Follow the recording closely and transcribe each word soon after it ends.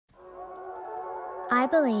I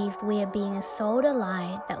believe we are being sold a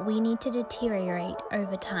lie that we need to deteriorate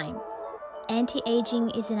over time.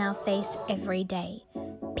 Anti-aging is in our face every day.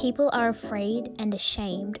 People are afraid and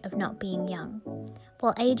ashamed of not being young.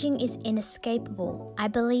 While aging is inescapable, I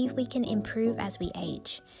believe we can improve as we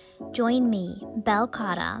age. Join me, Belle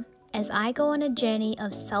Carter, as I go on a journey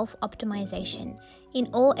of self-optimization in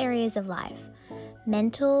all areas of life: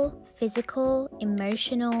 mental, physical,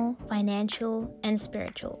 emotional, financial, and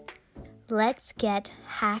spiritual. Let's get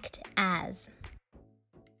hacked as.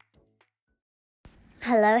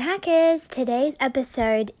 Hello hackers, today's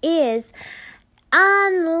episode is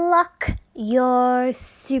Unlock Your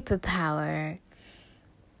Superpower.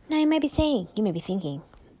 Now you may be thinking,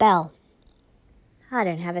 Belle, I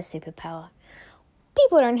don't have a superpower.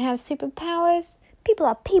 People don't have superpowers. People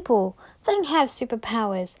are people. They don't have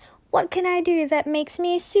superpowers. What can I do that makes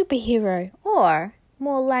me a superhero? Or,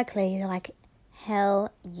 more likely, you're like,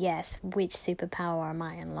 hell yes, which superpower am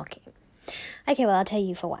I unlocking? Okay, well, I'll tell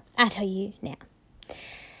you for what. I'll tell you now.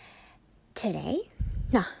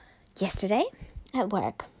 Yesterday at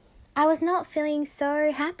work, I was not feeling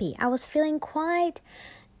so happy. I was feeling quite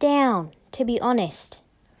down, to be honest.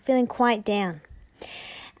 Feeling quite down.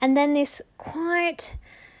 And then this quite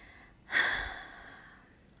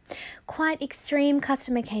extreme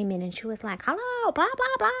customer came in and she was like, hello, blah,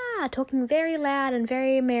 blah, blah, talking very loud and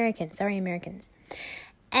very American. Sorry, Americans.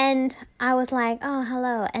 And I was like, oh,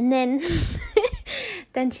 hello. And then,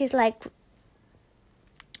 then she's like,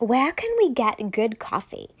 where can we get good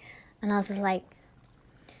coffee? And I was just like,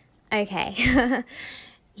 okay,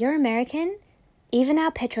 you're American. Even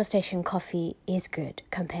our petrol station coffee is good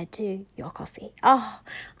compared to your coffee. Oh,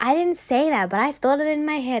 I didn't say that, but I thought it in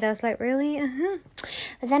my head. I was like, really?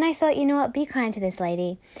 But then I thought, you know what? Be kind to this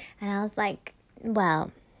lady. And I was like,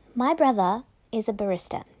 well, my brother is a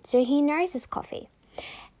barista, so he knows his coffee.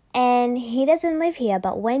 And he doesn't live here,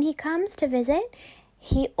 but when he comes to visit,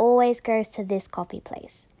 he always goes to this coffee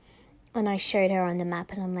place. And I showed her on the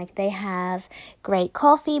map and I'm like, they have great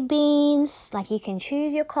coffee beans. Like you can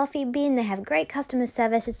choose your coffee bean. They have great customer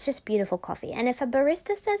service. It's just beautiful coffee. And if a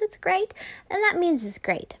barista says it's great, then that means it's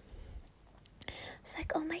great. I was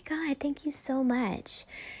like, oh my God, thank you so much.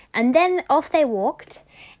 And then off they walked.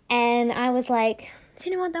 And I was like, do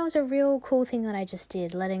you know what? That was a real cool thing that I just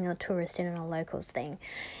did, letting a tourist in on a locals thing.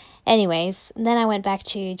 Anyways, then I went back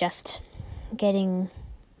to just getting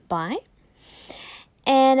by.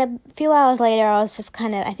 And a few hours later, I was just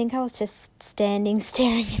staring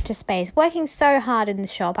into space, working so hard in the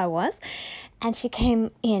shop I was. And she came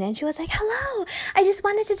in and she was like, hello, I just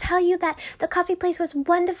wanted to tell you that the coffee place was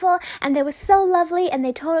wonderful and they were so lovely and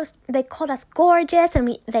they called us gorgeous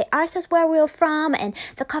and they asked us where we were from and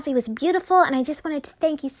the coffee was beautiful and I just wanted to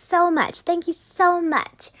thank you so much. Thank you so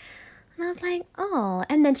much. And I was like, oh,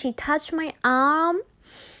 and then she touched my arm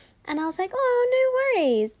and I was like, oh, no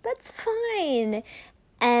worries. That's fine.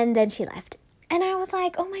 And then she left. And I was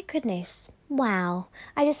like, oh my goodness. Wow.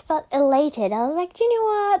 I just felt elated. I was like, do you know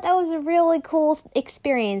what? That was a really cool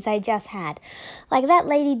experience I just had. Like that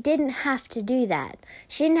lady didn't have to do that.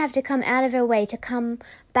 She didn't have to come out of her way to come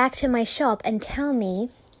back to my shop and tell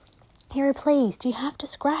me, Harry, please, do you have to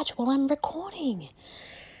scratch while I'm recording?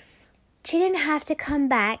 She didn't have to come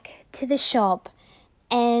back to the shop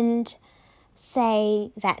and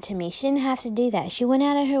say that to me. She didn't have to do that. She went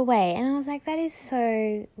out of her way. And I was like, that is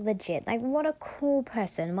so legit. Like, what a cool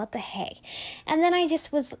person. What the heck? And then I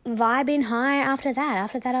just was vibing high after that.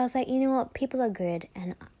 After that, I was like, you know what? People are good.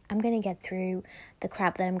 And I'm going to get through the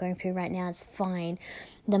crap that I'm going through right now. It's fine.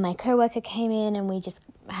 Then my coworker came in and we just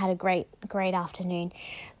had a great afternoon.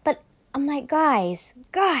 But I'm like, guys,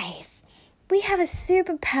 we have a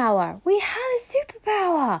superpower.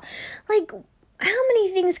 Like, how many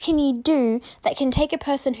things can you do that can take a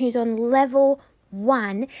person who's on level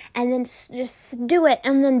 1 and then just do it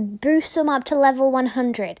and then boost them up to level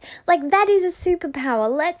 100? Like, that is a superpower.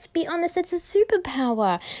 Let's be honest, it's a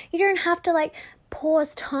superpower. You don't have to, like,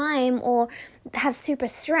 pause time or have super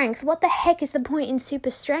strength. What the heck is the point in super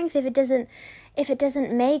strength if it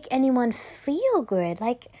doesn't make anyone feel good?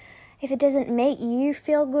 Like, if it doesn't make you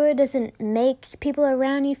feel good, doesn't make people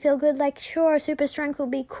around you feel good, like, sure, super strength would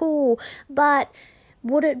be cool, but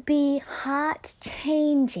would it be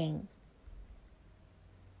heart-changing?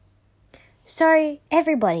 So,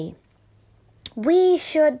 everybody, we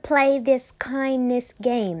should play this kindness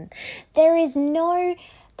game. There's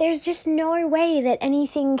just no way that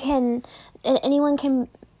anyone can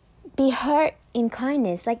be hurt in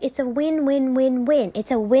kindness. Like, it's a win-win-win-win.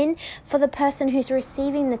 It's a win for the person who's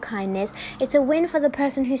receiving the kindness. It's a win for the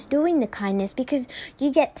person who's doing the kindness, because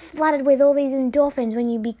you get flooded with all these endorphins when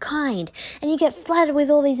you be kind, and you get flooded with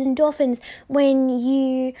all these endorphins when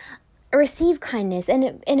you receive kindness,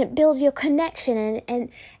 and it builds your connection, and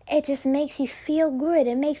it just makes you feel good.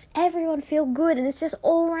 It makes everyone feel good, and it's just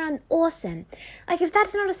all around awesome. Like, if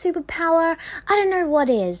that's not a superpower, I don't know what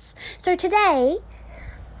is. So today,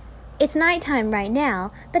 it's nighttime right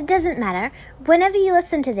now, but it doesn't matter. Whenever you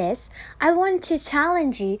listen to this, I want to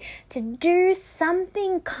challenge you to do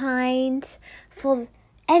something kind for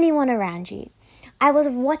anyone around you. I was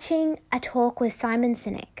watching a talk with Simon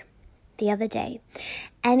Sinek the other day,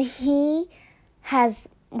 and he's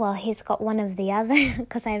got one of the other,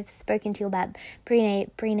 because I've spoken to you about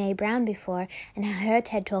Brené Brown before, and her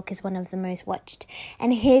TED Talk is one of the most watched.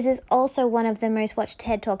 And his is also one of the most watched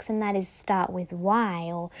TED Talks, and that is Start With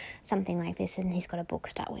Why, or something like this. And he's got a book,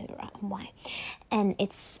 Start With Why. And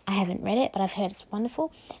I haven't read it, but I've heard it's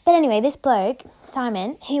wonderful. But anyway, this bloke,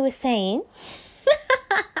 Simon, he was saying,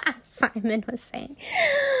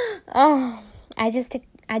 oh, I just did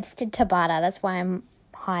Tabata. That's why I'm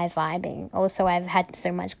high vibing. Also, I've had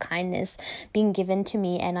so much kindness being given to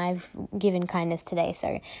me, and I've given kindness today,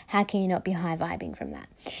 so how can you not be high vibing from that?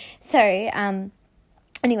 So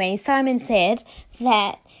anyway, Simon said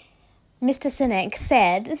that Mr. Sinek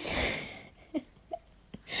said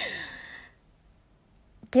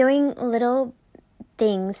doing little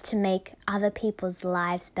things to make other people's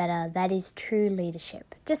lives better, that is true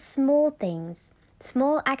leadership. Just small things,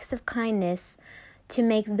 small acts of kindness to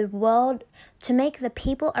make the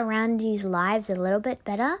people around you's lives a little bit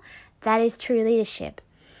better, that is true leadership.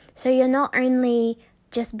 So you're not only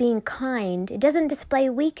just being kind, it doesn't display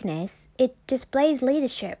weakness, it displays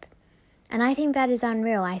leadership. And I think that is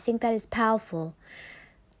unreal. I think that is powerful.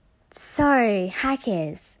 So,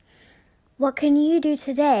 hackers, what can you do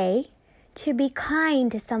today to be kind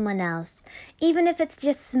to someone else? Even if it's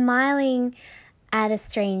just smiling at a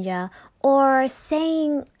stranger, or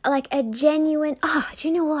saying like a genuine, do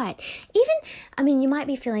you know what? You might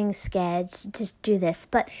be feeling scared to do this,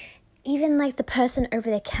 but even like the person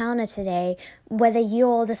over the counter today, whether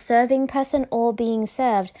you're the serving person or being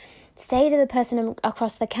served, say to the person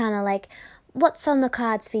across the counter, like, what's on the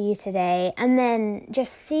cards for you today? And then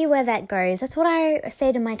just see where that goes. That's what I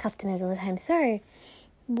say to my customers all the time. So,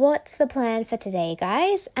 what's the plan for today,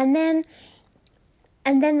 guys? And then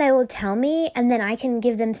they will tell me, and then I can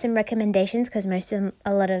give them some recommendations, because a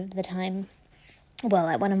lot of the time,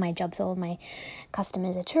 at one of my jobs, all of my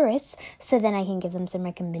customers are tourists, so then I can give them some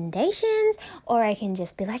recommendations, or I can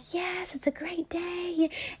just be like, yes, it's a great day,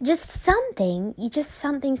 just something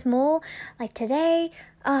small, like today,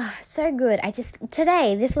 so good,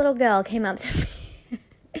 today, this little girl came up to me,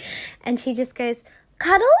 and she just goes,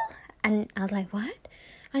 cuddle? And I was like, what?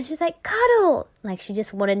 And she's like, cuddle, like she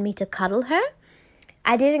just wanted me to cuddle her.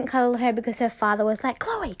 I didn't cuddle her because her father was like,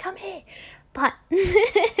 Chloe, come here. But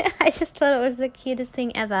I just thought it was the cutest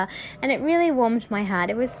thing ever. And it really warmed my heart.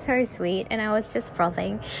 It was so sweet. And I was just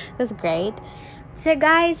frothing. It was great. So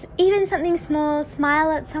guys, even something small, smile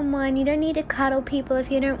at someone. You don't need to cuddle people if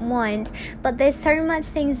you don't want. But there's so much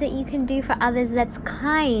things that you can do for others that's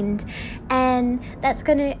kind. And that's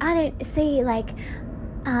going to,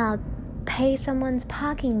 pay someone's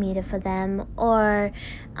parking meter for them, or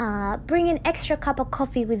bring an extra cup of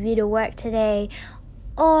coffee with you to work today,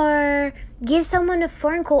 or give someone a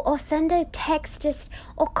phone call, or send a text,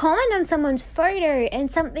 or comment on someone's photo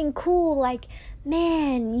and something cool like,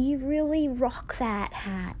 man, you really rock that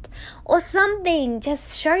hat, or something.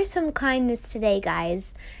 Just show some kindness today,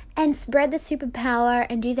 guys, and spread the superpower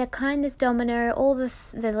and do the kindness domino, all the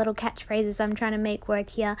little catchphrases I'm trying to make work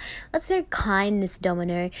here. Let's do kindness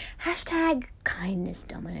domino. Hashtag kindness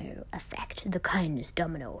domino effect. The kindness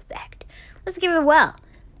domino effect. Let's give it a whirl.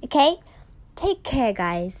 Okay? Take care,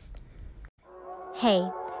 guys. Hey,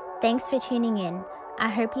 thanks for tuning in. I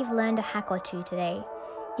hope you've learned a hack or two today.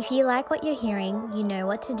 If you like what you're hearing, you know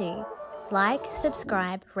what to do. Like,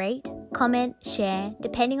 subscribe, rate, comment, share,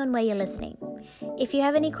 depending on where you're listening. If you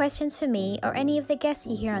have any questions for me or any of the guests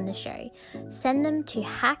you hear on the show, send them to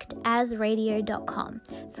hackedasradio.com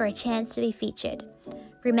for a chance to be featured.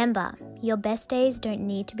 Remember, your best days don't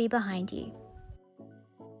need to be behind you.